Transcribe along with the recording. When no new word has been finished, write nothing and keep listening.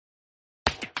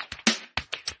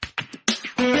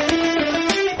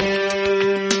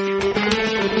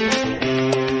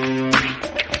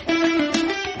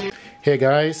Hey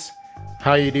guys,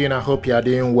 how you doing? I hope you are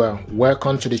doing well.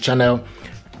 Welcome to the channel.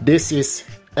 This is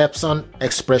Epson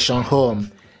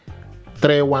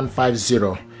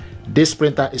XP-3150. This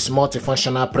printer is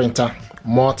multifunctional printer,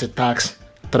 multi-task,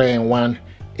 3-in-1,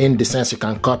 in the sense you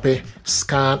can copy,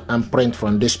 scan and print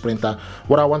from this printer.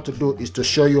 What I want to do is to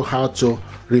show you how to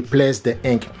replace the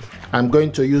ink. I'm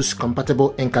going to use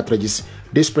compatible ink cartridges.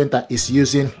 This printer is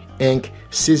using ink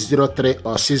 603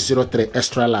 or 603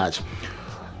 extra large.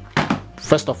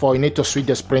 First of all, you need to switch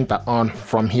this printer on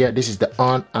from here. This is the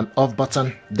on and off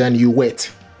button. Then you wait.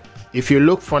 If you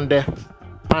look from the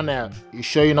panel, it's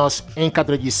showing us ink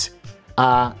cartridges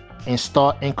are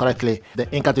installed incorrectly.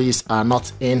 The ink cartridges are not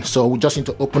in, so we just need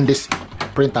to open this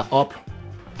printer up.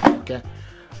 Okay.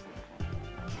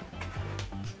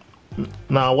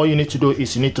 Now what you need to do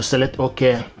is you need to select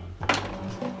OK.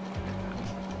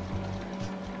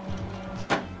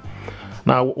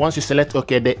 Now once you select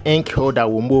OK, the ink holder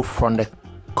will move from the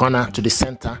corner to the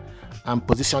center and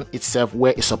position itself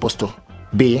where it's supposed to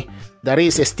be. There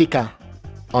is a sticker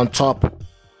on top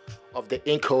of the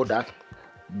ink holder.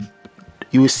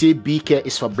 You will see BK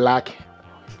is for black,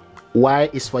 Y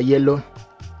is for yellow,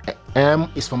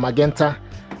 M is for magenta,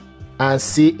 and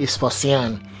C is for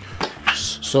cyan.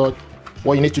 So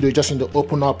what you need to do is just need to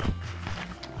open up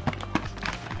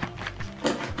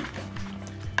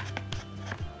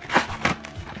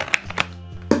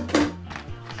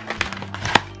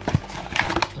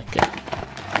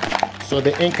So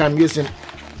the ink I'm using,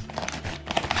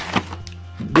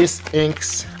 these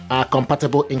inks are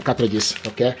compatible ink cartridges.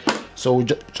 Okay, so we're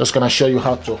just gonna show you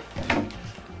how to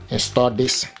install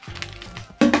this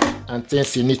and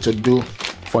things you need to do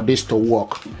for this to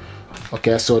work.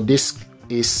 Okay, so this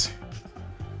is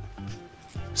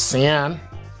cyan.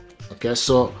 Okay,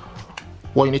 so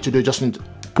what you need to do is just need to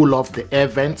pull off the air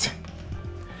vent,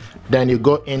 then you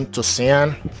go into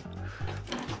cyan,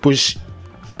 push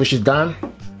it down.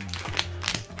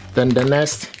 Then the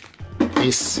next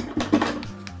is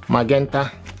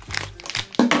magenta.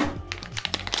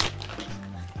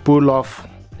 Pull off,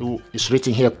 it's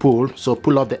written here pull, so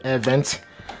pull off the air vent,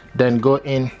 then go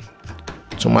in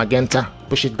to magenta,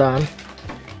 push it down.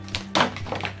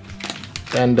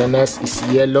 Then the next is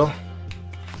yellow.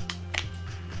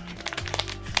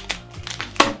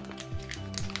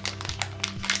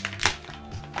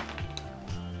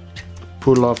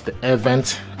 Pull off the air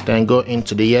vent, then go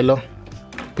into the yellow,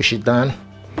 push it down.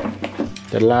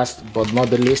 The last but not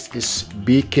the least is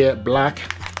BK black.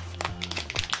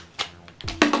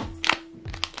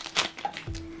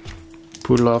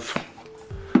 Pull off,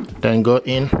 then go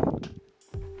in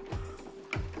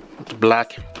to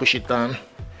black, push it down.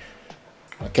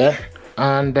 Okay,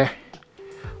 and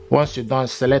once you're done,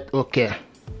 select OK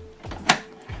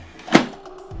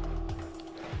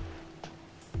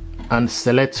and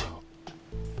select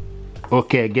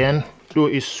OK again. Do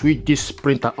is switch this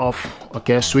printer off.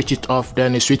 Okay, switch it off,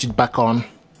 then you switch it back on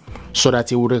so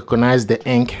that it will recognize the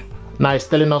ink. Now it's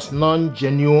telling us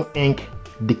non-genuine ink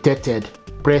detected.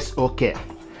 Press OK.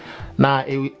 Now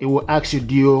it will ask you,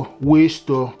 do you wish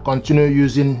to continue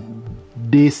using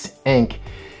this ink?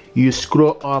 You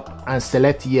scroll up and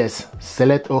select yes,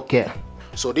 select OK.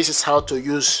 So this is how to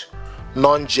use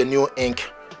non-genuine ink.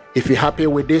 If you're happy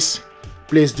with this,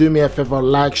 please do me a favor,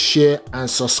 like, share and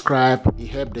subscribe. It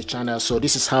helps the channel. So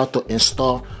this is how to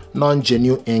install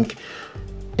non-genuine ink.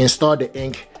 Install the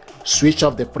ink, switch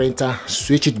off the printer,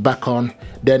 switch it back on,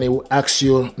 then it will ask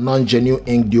you non-genuine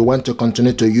ink, do you want to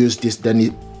continue to use this? Then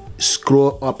you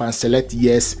scroll up and select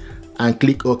yes and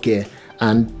click OK,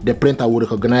 and the printer will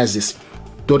recognize this.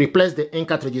 To replace the ink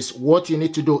cartridges, what you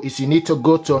need to do is you need to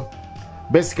go to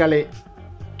basically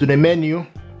to the menu.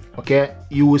 Okay,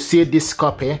 you will see this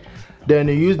copy. Then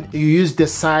you use the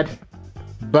side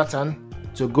button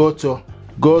to go to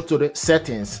the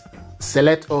settings,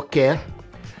 select OK.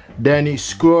 Then you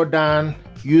scroll down,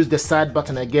 use the side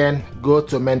button again, go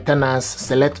to maintenance,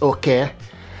 select OK.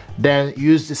 Then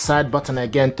use the side button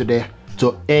again to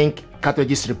ink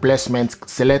cartridges replacement,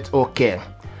 select OK.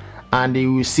 And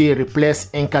you will see replace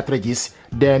ink cartridges.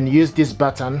 Then use this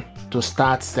button to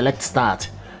start, select start.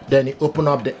 Then you open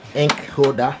up the ink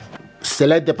holder.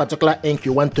 Select the particular ink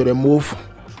you want to remove.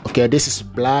 Okay, this is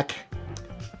black.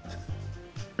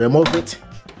 Remove it.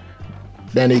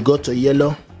 Then you go to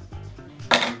yellow.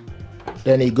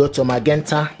 Then you go to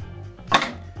magenta.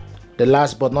 The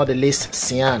last but not the least,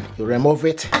 cyan. You remove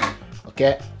it.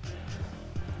 Okay.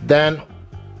 Then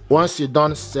once you're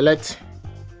done, select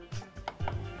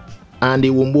and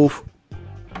it will move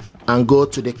and go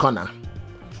to the corner.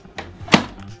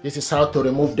 This is how to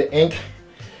remove the ink.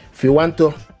 If you want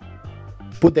to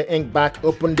put the ink back,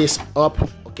 open this up,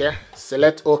 okay,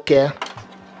 select OK.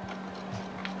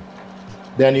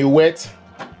 Then you wait.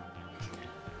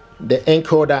 The ink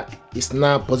holder is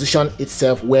now positioned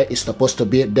itself where it's supposed to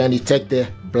be. Then you take the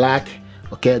black,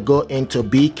 okay, go into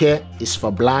BK is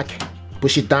for black,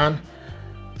 push it down.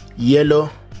 Yellow,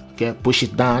 okay, push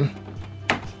it down.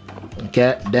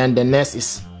 Okay, then the next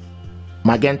is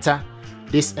magenta.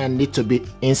 This end need to be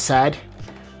inside,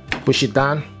 push it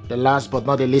down. The last but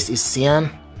not the least is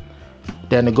cyan.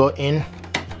 Then go in,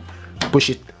 push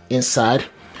it inside,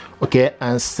 okay,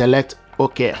 and select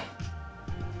OK.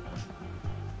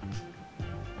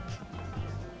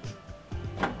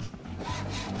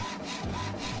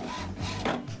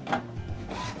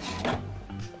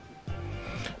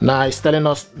 Now it's telling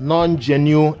us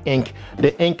non-genuine ink.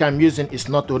 The ink I'm using is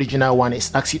not original one.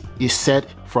 It's actually, it said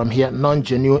from here,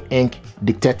 non-genuine ink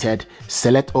detected.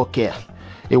 Select OK.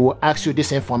 It will ask you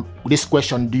this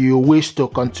question: do you wish to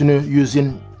continue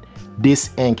using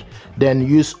this ink? Then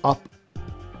use up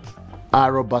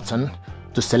arrow button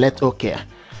to select OK,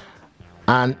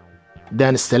 and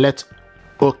then select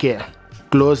OK.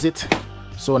 Close it.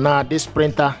 So now this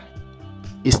printer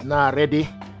is now ready.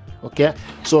 Okay,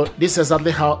 so this is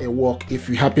exactly how it works. If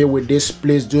you're happy with this,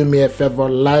 please do me a favor,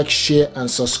 like, share and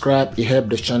subscribe. It helps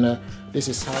the channel. This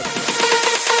is how